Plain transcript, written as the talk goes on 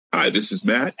Hi, this is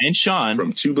Matt and Sean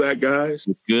from Two Black Guys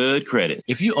with Good Credit.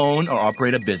 If you own or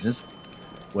operate a business,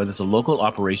 whether it's a local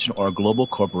operation or a global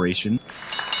corporation,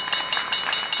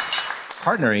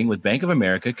 partnering with Bank of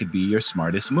America could be your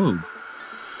smartest move.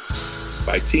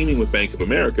 By teaming with Bank of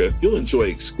America, you'll enjoy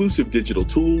exclusive digital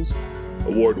tools,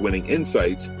 award-winning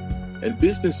insights, and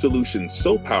business solutions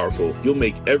so powerful you'll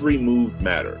make every move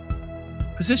matter.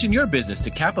 Position your business to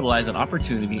capitalize on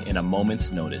opportunity in a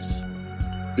moment's notice.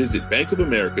 Visit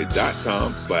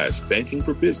bankofamerica.com/banking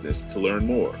for business to learn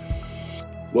more.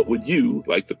 What would you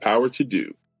like the power to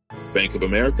do? Bank of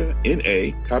America,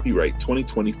 N.A., copyright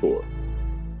 2024.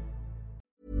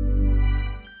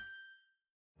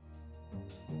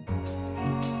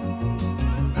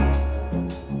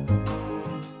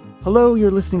 Hello,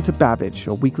 you're listening to Babbage,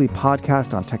 a weekly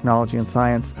podcast on technology and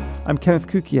science. I'm Kenneth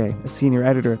Cukier, a senior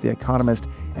editor at The Economist,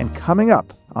 and coming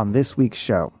up on this week's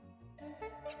show,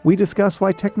 we discuss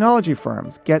why technology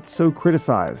firms get so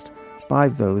criticized by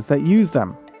those that use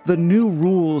them. The new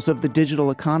rules of the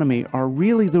digital economy are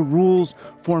really the rules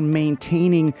for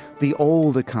maintaining the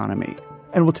old economy.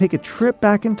 And we'll take a trip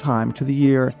back in time to the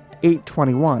year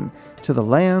 821, to the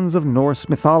lands of Norse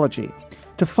mythology,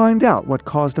 to find out what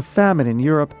caused a famine in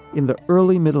Europe in the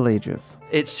early Middle Ages.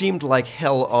 It seemed like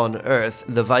hell on earth.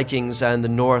 The Vikings and the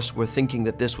Norse were thinking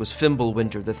that this was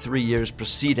Fimbulwinter, the 3 years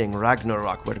preceding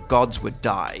Ragnarok, where gods would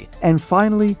die. And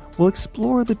finally, we'll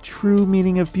explore the true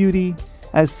meaning of beauty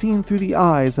as seen through the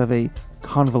eyes of a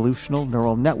convolutional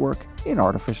neural network in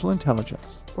artificial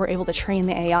intelligence. We're able to train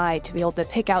the AI to be able to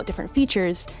pick out different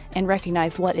features and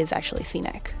recognize what is actually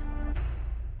scenic.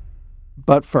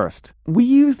 But first, we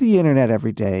use the internet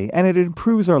every day, and it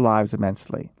improves our lives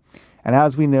immensely. And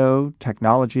as we know,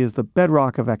 technology is the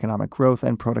bedrock of economic growth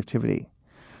and productivity.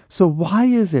 So why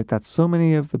is it that so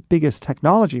many of the biggest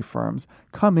technology firms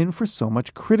come in for so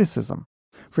much criticism?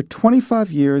 For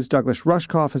 25 years, Douglas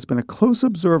Rushkoff has been a close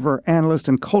observer, analyst,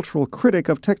 and cultural critic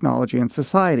of technology and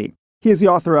society. He is the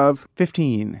author of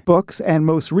 15 books, and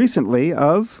most recently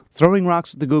of Throwing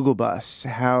Rocks at the Google Bus,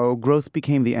 How Growth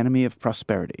Became the Enemy of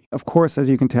Prosperity. Of course, as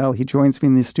you can tell, he joins me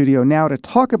in the studio now to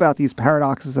talk about these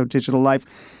paradoxes of digital life.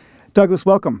 Douglas,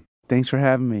 welcome. Thanks for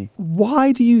having me.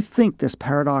 Why do you think this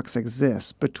paradox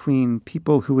exists between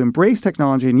people who embrace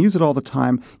technology and use it all the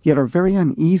time, yet are very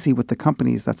uneasy with the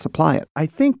companies that supply it? I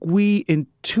think we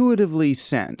intuitively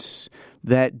sense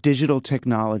that digital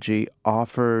technology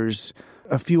offers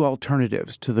a few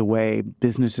alternatives to the way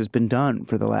business has been done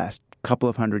for the last couple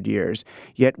of hundred years.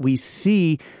 Yet we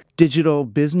see digital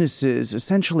businesses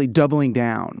essentially doubling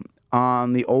down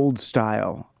on the old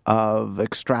style of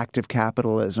extractive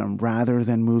capitalism rather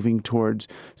than moving towards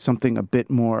something a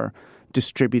bit more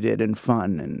distributed and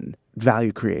fun and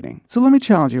value creating. So let me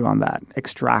challenge you on that.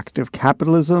 Extractive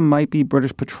capitalism might be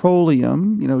British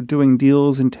Petroleum, doing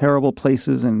deals in terrible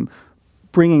places and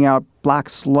bringing out black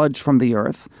sludge from the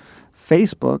earth.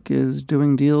 Facebook is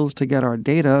doing deals to get our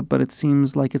data, but it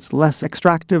seems like it's less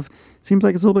extractive. It seems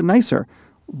like it's a little bit nicer.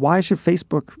 Why should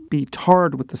Facebook be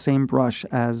tarred with the same brush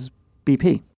as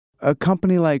BP? A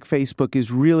company like Facebook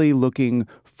is really looking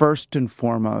first and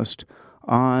foremost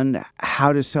on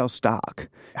how to sell stock,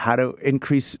 how to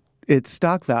increase its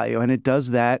stock value. And it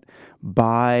does that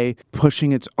by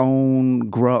pushing its own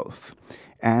growth.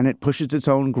 And it pushes its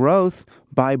own growth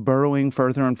by burrowing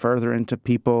further and further into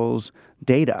people's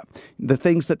data. The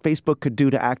things that Facebook could do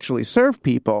to actually serve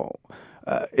people,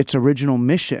 its original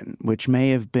mission, which may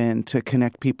have been to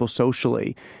connect people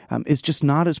socially, is just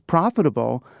not as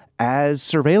profitable as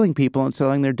surveilling people and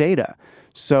selling their data.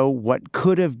 So what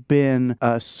could have been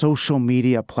a social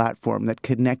media platform that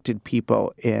connected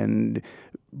people in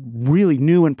really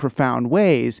new and profound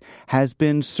ways has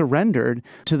been surrendered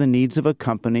to the needs of a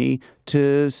company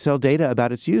to sell data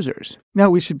about its users. Now,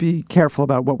 we should be careful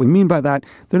about what we mean by that.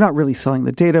 They're not really selling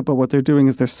the data, but what they're doing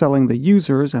is they're selling the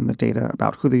users and the data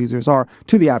about who the users are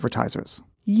to the advertisers.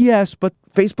 Yes, but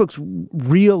Facebook's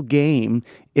real game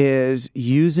is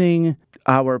using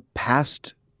our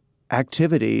past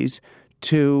activities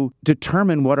to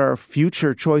determine what our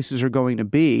future choices are going to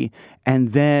be,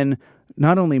 and then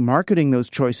not only marketing those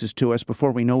choices to us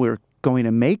before we know we're going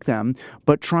to make them,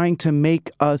 but trying to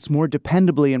make us more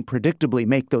dependably and predictably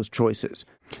make those choices.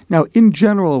 Now, in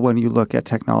general, when you look at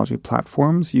technology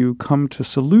platforms, you come to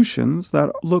solutions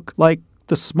that look like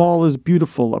the small is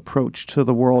beautiful approach to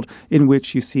the world, in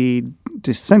which you see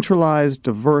decentralized,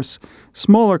 diverse,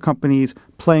 smaller companies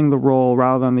playing the role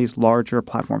rather than these larger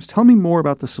platforms. Tell me more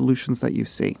about the solutions that you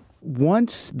see.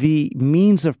 Once the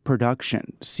means of production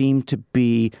seem to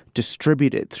be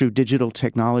distributed through digital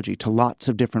technology to lots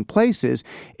of different places,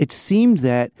 it seemed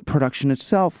that production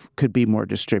itself could be more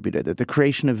distributed, that the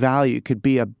creation of value could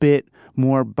be a bit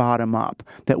more bottom up,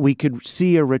 that we could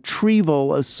see a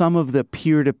retrieval of some of the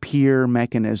peer-to-peer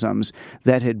mechanisms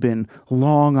that had been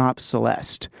long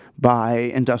obsolesced by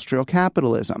industrial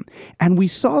capitalism. And we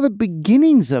saw the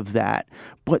beginnings of that.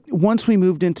 But once we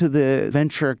moved into the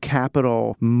venture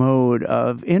capital mode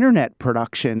of internet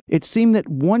production, it seemed that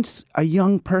once a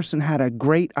young person had a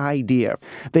great idea,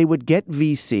 they would get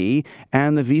VC,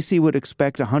 and the VC would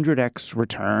expect 100x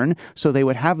return. So they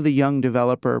would have the young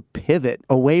developer pivot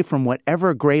away from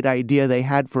whatever great idea they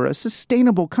had for a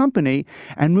sustainable company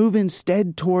and move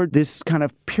instead toward this kind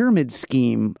of pyramid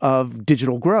scheme of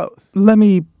digital growth. Let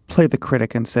me play the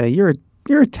critic and say, you're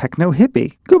a techno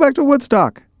hippie. Go back to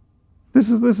Woodstock.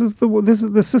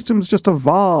 The system's just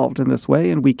evolved in this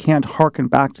way, and we can't hearken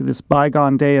back to this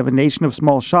bygone day of a nation of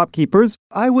small shopkeepers.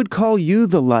 I would call you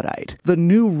the Luddite. The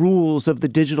new rules of the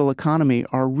digital economy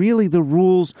are really the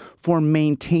rules for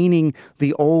maintaining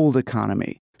the old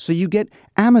economy. So you get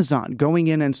Amazon going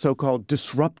in and so-called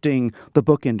disrupting the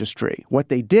book industry. What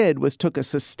they did was took a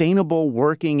sustainable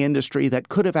working industry that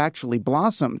could have actually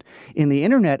blossomed in the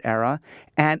internet era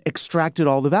and extracted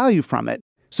all the value from it.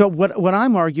 So what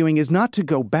I'm arguing is not to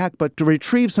go back, but to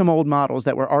retrieve some old models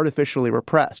that were artificially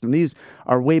repressed. And these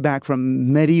are way back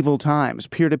from medieval times,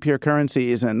 peer-to-peer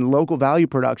currencies and local value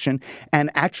production, and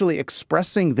actually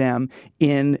expressing them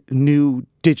in new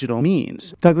digital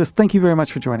means. Douglas, thank you very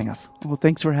much for joining us. Well,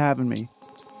 thanks for having me.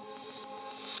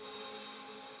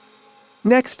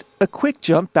 Next, a quick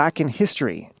jump back in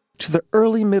history to the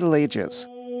early Middle Ages.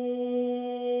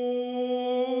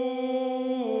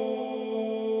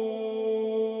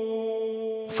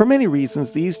 For many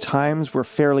reasons, these times were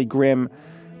fairly grim,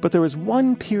 but there was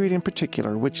one period in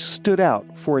particular which stood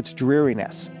out for its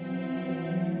dreariness.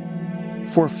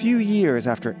 For a few years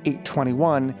after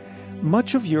 821,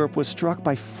 much of Europe was struck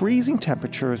by freezing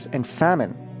temperatures and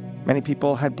famine. Many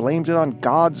people had blamed it on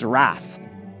God's wrath.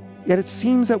 Yet it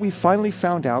seems that we finally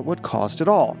found out what caused it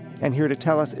all. And here to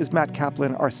tell us is Matt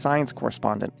Kaplan, our science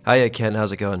correspondent. Hiya, Ken.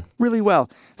 How's it going? Really well.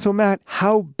 So, Matt,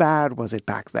 how bad was it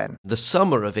back then? The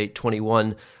summer of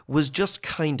 821 was just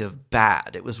kind of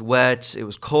bad. It was wet, it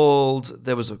was cold,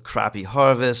 there was a crappy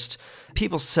harvest.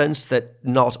 People sensed that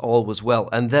not all was well.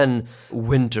 And then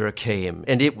winter came,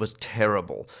 and it was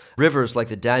terrible. Rivers like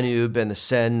the Danube and the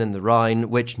Seine and the Rhine,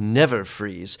 which never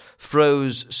freeze,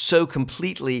 froze so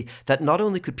completely that not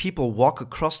only could people walk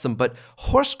across them, but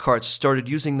horse carts started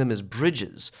using them as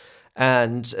bridges.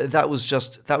 And that was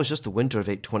just the winter of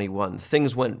 821.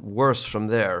 Things went worse from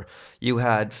there. You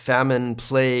had famine,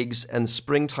 plagues, and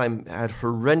springtime had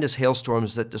horrendous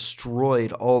hailstorms that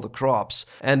destroyed all the crops.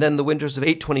 And then the winters of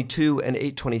 822 and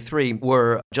 823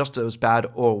 were just as bad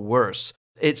or worse.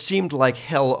 It seemed like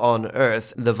hell on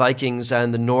earth. The Vikings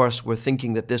and the Norse were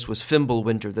thinking that this was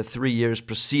Fimbulwinter, the 3 years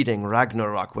preceding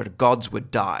Ragnarok, where gods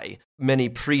would die. Many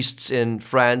priests in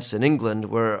France and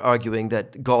England were arguing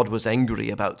that God was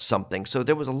angry about something. So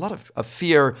there was a lot of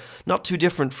fear, not too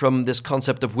different from this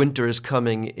concept of winter is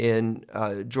coming in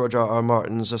George R.R.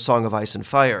 Martin's A Song of Ice and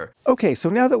Fire. Okay, so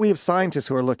now that we have scientists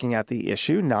who are looking at the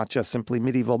issue, not just simply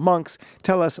medieval monks,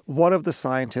 tell us, what have the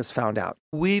scientists found out?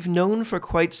 We've known for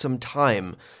quite some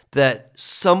time that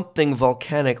something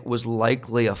volcanic was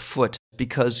likely afoot,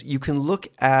 because you can look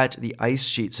at the ice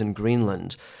sheets in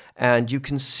Greenland and you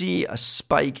can see a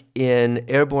spike in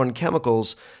airborne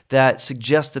chemicals that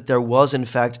suggest that there was, in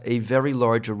fact, a very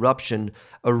large eruption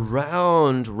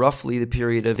around roughly the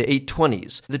period of the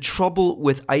 820s. The trouble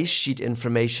with ice sheet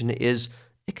information is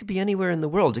it could be anywhere in the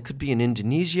world. It could be in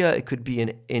Indonesia, it could be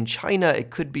in China,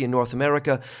 it could be in North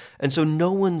America. And so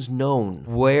no one's known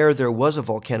where there was a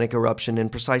volcanic eruption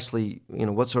and precisely,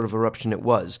 what sort of eruption it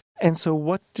was. And so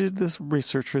what did the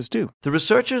researchers do? The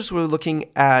researchers were looking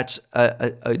at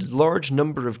a large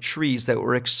number of trees that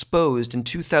were exposed in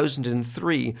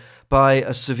 2003 by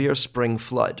a severe spring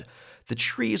flood. The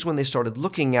trees, when they started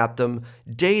looking at them,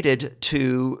 dated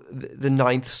to the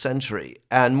 9th century.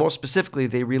 And more specifically,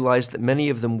 they realized that many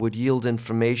of them would yield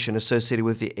information associated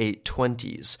with the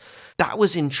 820s. That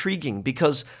was intriguing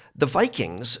because the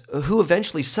Vikings, who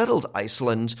eventually settled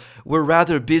Iceland, were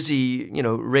rather busy,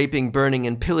 raping, burning,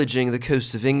 and pillaging the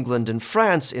coasts of England and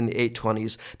France in the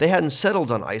 820s. They hadn't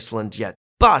settled on Iceland yet.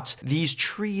 But these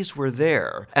trees were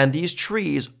there, and these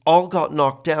trees all got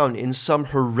knocked down in some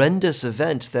horrendous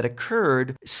event that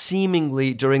occurred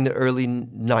seemingly during the early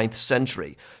 9th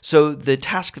century. So the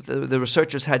task that the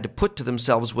researchers had to put to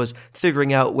themselves was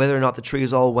figuring out whether or not the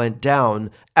trees all went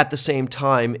down at the same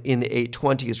time in the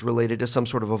 820s related to some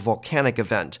sort of a volcanic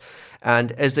event.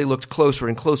 And as they looked closer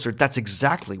and closer, that's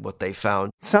exactly what they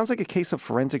found. Sounds like a case of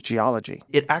forensic geology.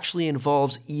 It actually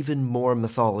involves even more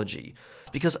mythology.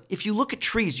 Because if you look at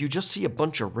trees, you just see a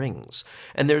bunch of rings.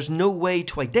 And there's no way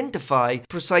to identify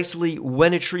precisely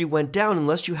when a tree went down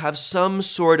unless you have some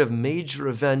sort of major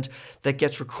event that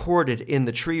gets recorded in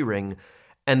the tree ring.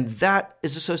 And that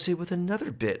is associated with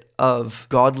another bit of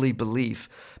godly belief,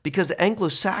 because the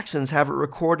Anglo-Saxons have it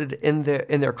recorded in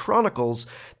their chronicles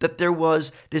that there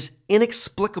was this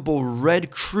inexplicable red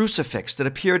crucifix that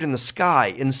appeared in the sky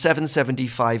in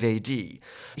 775 AD.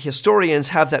 Historians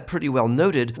have that pretty well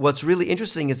noted. What's really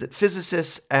interesting is that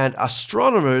physicists and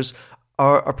astronomers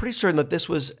are pretty certain that this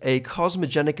was a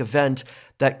cosmogenic event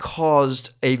that caused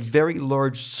a very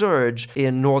large surge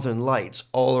in northern lights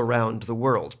all around the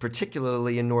world,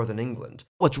 particularly in northern England.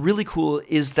 What's really cool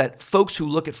is that folks who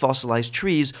look at fossilized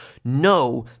trees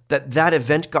know that that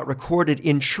event got recorded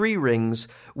in tree rings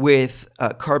with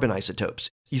carbon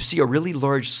isotopes. You see a really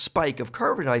large spike of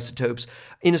carbon isotopes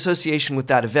in association with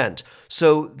that event.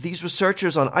 So these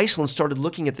researchers on Iceland started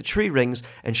looking at the tree rings,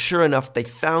 and sure enough, they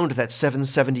found that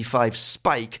 775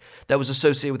 spike that was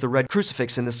associated with the red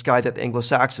crucifix in the sky that the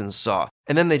Anglo-Saxons saw.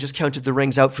 And then they just counted the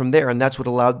rings out from there, and that's what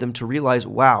allowed them to realize,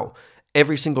 wow,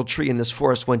 every single tree in this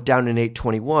forest went down in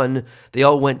 821. They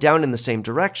all went down in the same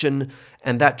direction,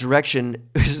 and that direction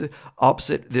is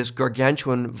opposite this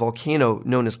gargantuan volcano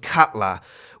known as Katla,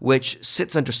 which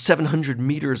sits under 700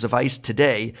 meters of ice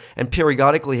today and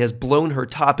periodically has blown her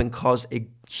top and caused a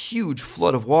huge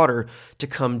flood of water to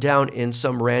come down in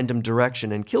some random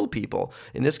direction and kill people.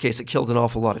 In this case, it killed an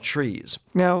awful lot of trees.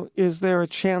 Now, is there a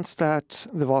chance that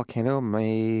the volcano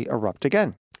may erupt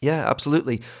again? Yeah,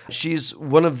 absolutely. She's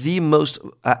one of the most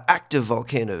active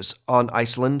volcanoes on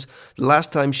Iceland. The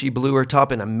last time she blew her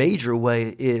top in a major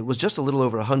way, it was just a little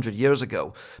over 100 years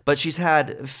ago. But she's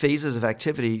had phases of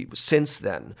activity since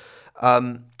then.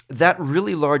 That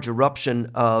really large eruption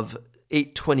of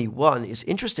 821 is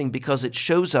interesting because it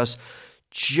shows us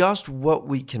just what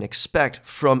we can expect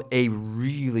from a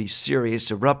really serious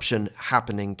eruption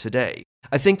happening today.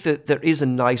 I think that there is a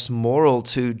nice moral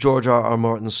to George R.R.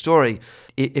 Martin's story.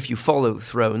 If you follow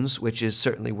Thrones, which is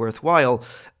certainly worthwhile,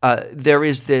 there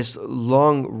is this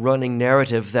long-running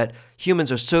narrative that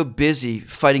humans are so busy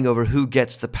fighting over who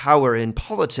gets the power in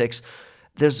politics,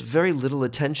 there's very little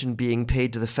attention being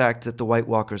paid to the fact that the White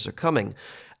Walkers are coming.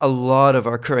 A lot of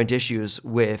our current issues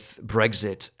with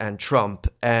Brexit and Trump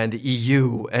and the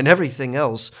EU and everything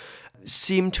else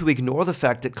seem to ignore the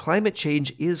fact that climate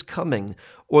change is coming,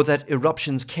 or that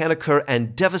eruptions can occur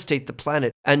and devastate the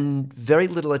planet, and very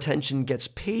little attention gets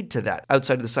paid to that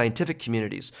outside of the scientific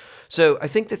communities. So I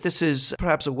think that this is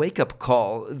perhaps a wake-up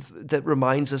call that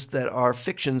reminds us that our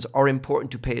fictions are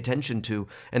important to pay attention to,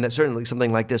 and that certainly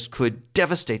something like this could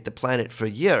devastate the planet for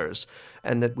years,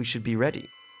 and that we should be ready.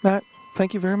 Matt,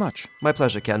 thank you very much. My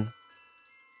pleasure, Ken.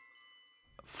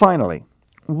 Finally,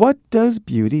 what does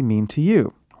beauty mean to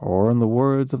you? Or in the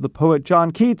words of the poet John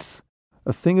Keats,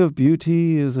 a thing of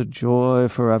beauty is a joy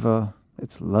forever.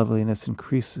 Its loveliness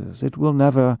increases. It will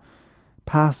never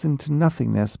pass into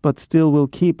nothingness, but still will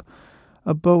keep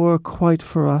a bower quite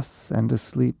for us and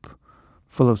asleep,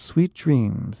 full of sweet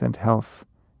dreams and health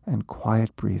and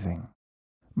quiet breathing.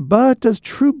 But does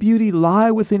true beauty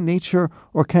lie within nature,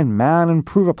 or can man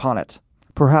improve upon it?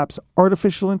 Perhaps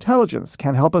artificial intelligence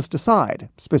can help us decide,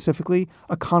 specifically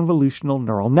a convolutional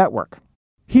neural network.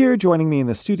 Here, joining me in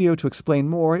the studio to explain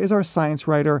more, is our science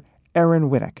writer, Erin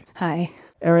Winnick. Hi.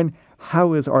 Erin,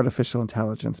 how is artificial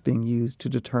intelligence being used to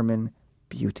determine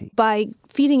beauty? By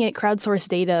feeding it crowdsourced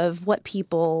data of what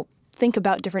people think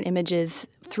about different images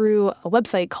through a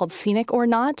website called Scenic or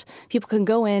Not, people can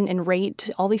go in and rate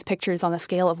all these pictures on a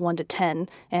scale of 1 to 10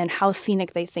 and how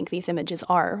scenic they think these images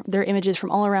are. They're images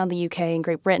from all around the UK and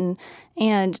Great Britain,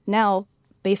 and now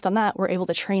based on that, we're able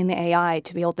to train the AI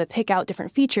to be able to pick out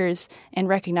different features and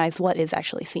recognize what is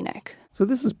actually scenic. So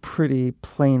this is pretty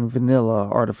plain vanilla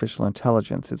artificial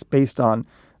intelligence. It's based on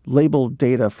labeled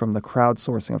data from the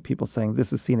crowdsourcing of people saying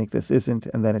this is scenic, this isn't,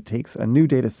 and then it takes a new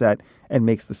data set and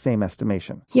makes the same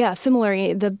estimation. Yeah,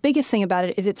 similarly, the biggest thing about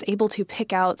it is it's able to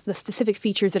pick out the specific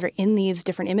features that are in these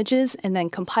different images and then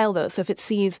compile those. So if it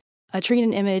sees a tree in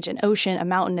an image, an ocean, a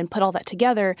mountain, and put all that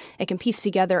together, it can piece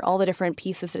together all the different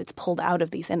pieces that it's pulled out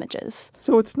of these images.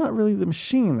 So it's not really the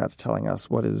machine that's telling us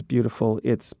what is beautiful.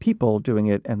 It's people doing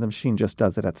it, and the machine just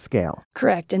does it at scale.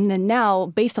 Correct. And then now,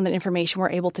 based on that information,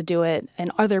 we're able to do it in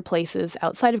other places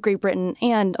outside of Great Britain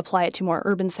and apply it to more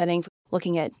urban settings,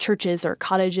 looking at churches or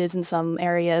cottages in some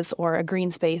areas or a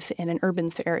green space in an urban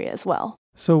area as well.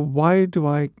 So why do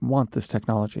I want this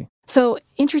technology? So,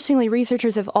 interestingly,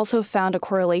 researchers have also found a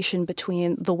correlation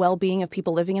between the well-being of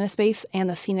people living in a space and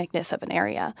the scenicness of an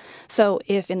area. So,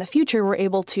 if in the future we're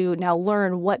able to now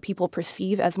learn what people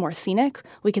perceive as more scenic,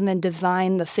 we can then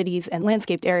design the cities and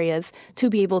landscaped areas to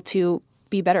be able to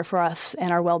be better for us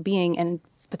and our well-being and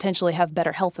potentially have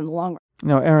better health in the long run.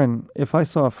 Now, Erin, if I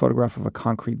saw a photograph of a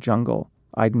concrete jungle,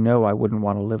 I'd know I wouldn't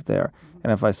want to live there.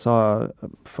 And if I saw a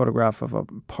photograph of a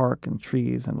park and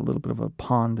trees and a little bit of a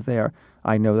pond there,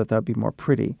 I know that would be more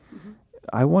pretty.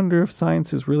 I wonder if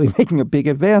science is really making a big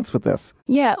advance with this.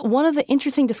 Yeah, one of the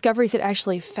interesting discoveries it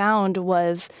actually found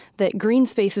was that green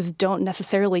spaces don't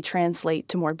necessarily translate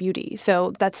to more beauty.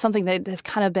 So that's something that has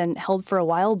kind of been held for a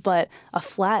while, but a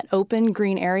flat, open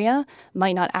green area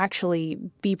might not actually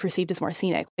be perceived as more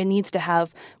scenic. It needs to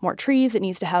have more trees, it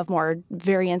needs to have more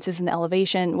variances in the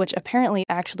elevation, which apparently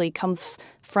actually comes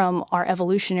from our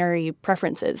evolutionary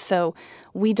preferences. So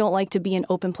we don't like to be in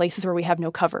open places where we have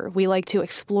no cover. We like to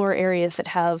explore areas that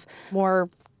have more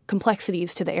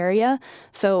complexities to the area.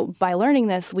 So by learning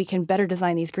this, we can better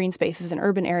design these green spaces in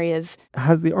urban areas.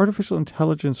 Has the artificial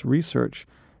intelligence research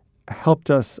helped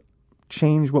us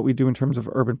change what we do in terms of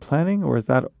urban planning, or is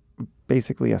that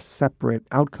basically a separate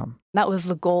outcome? That was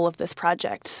the goal of this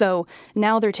project. So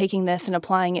now they're taking this and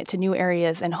applying it to new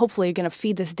areas and hopefully going to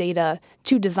feed this data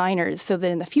to designers so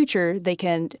that in the future they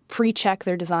can pre-check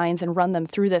their designs and run them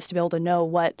through this to be able to know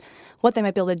what they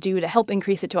might be able to do to help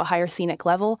increase it to a higher scenic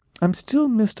level. I'm still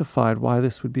mystified why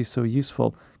this would be so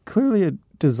useful. Clearly a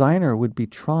designer would be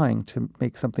trying to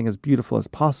make something as beautiful as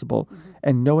possible,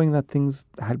 and knowing that things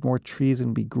had more trees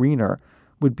and be greener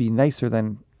would be nicer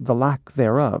than the lack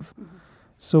thereof.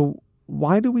 So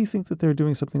why do we think that they're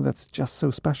doing something that's just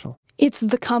so special? It's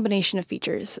the combination of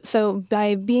features. So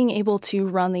by being able to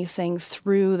run these things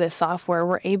through the software,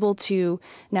 we're able to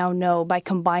now know by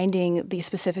combining these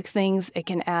specific things, it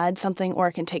can add something or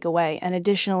it can take away. And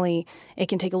additionally, it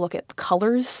can take a look at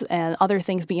colors and other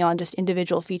things beyond just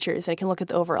individual features. It can look at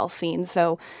the overall scene.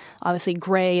 So obviously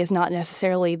gray is not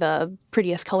necessarily the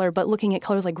prettiest color, but looking at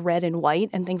colors like red and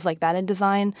white and things like that in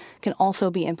design can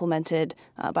also be implemented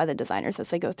by the designers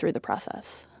as they go through the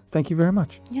process. Thank you very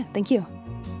much. Yeah, thank you.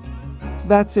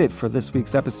 That's it for this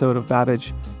week's episode of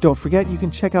Babbage. Don't forget you can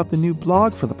check out the new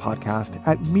blog for the podcast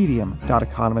at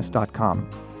medium.economist.com.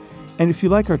 And if you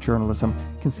like our journalism,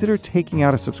 consider taking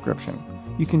out a subscription.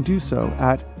 You can do so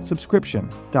at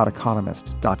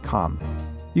subscription.economist.com.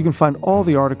 You can find all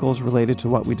the articles related to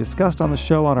what we discussed on the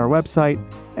show on our website.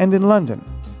 And in London,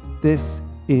 this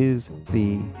is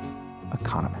The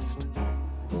Economist.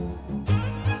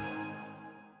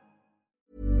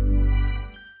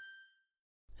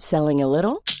 Selling a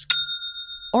little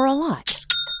or a lot?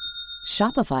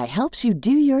 Shopify helps you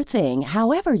do your thing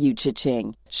however you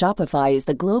cha-ching. Shopify is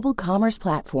the global commerce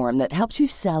platform that helps you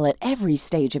sell at every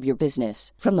stage of your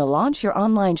business. From the launch your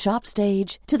online shop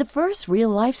stage to the first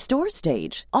real-life store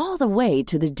stage, all the way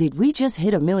to the did we just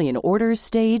hit a million orders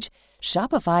stage.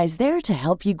 Shopify is there to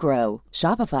help you grow.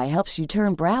 Shopify helps you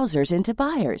turn browsers into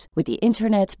buyers with the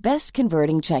internet's best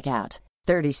converting checkout.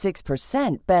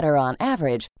 36% better on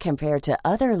average compared to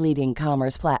other leading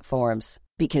commerce platforms.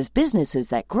 Because businesses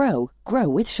that grow, grow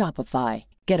with Shopify.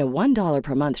 Get a $1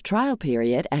 per month trial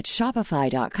period at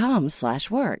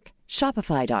shopify.com/work.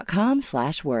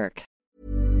 Shopify.com/work.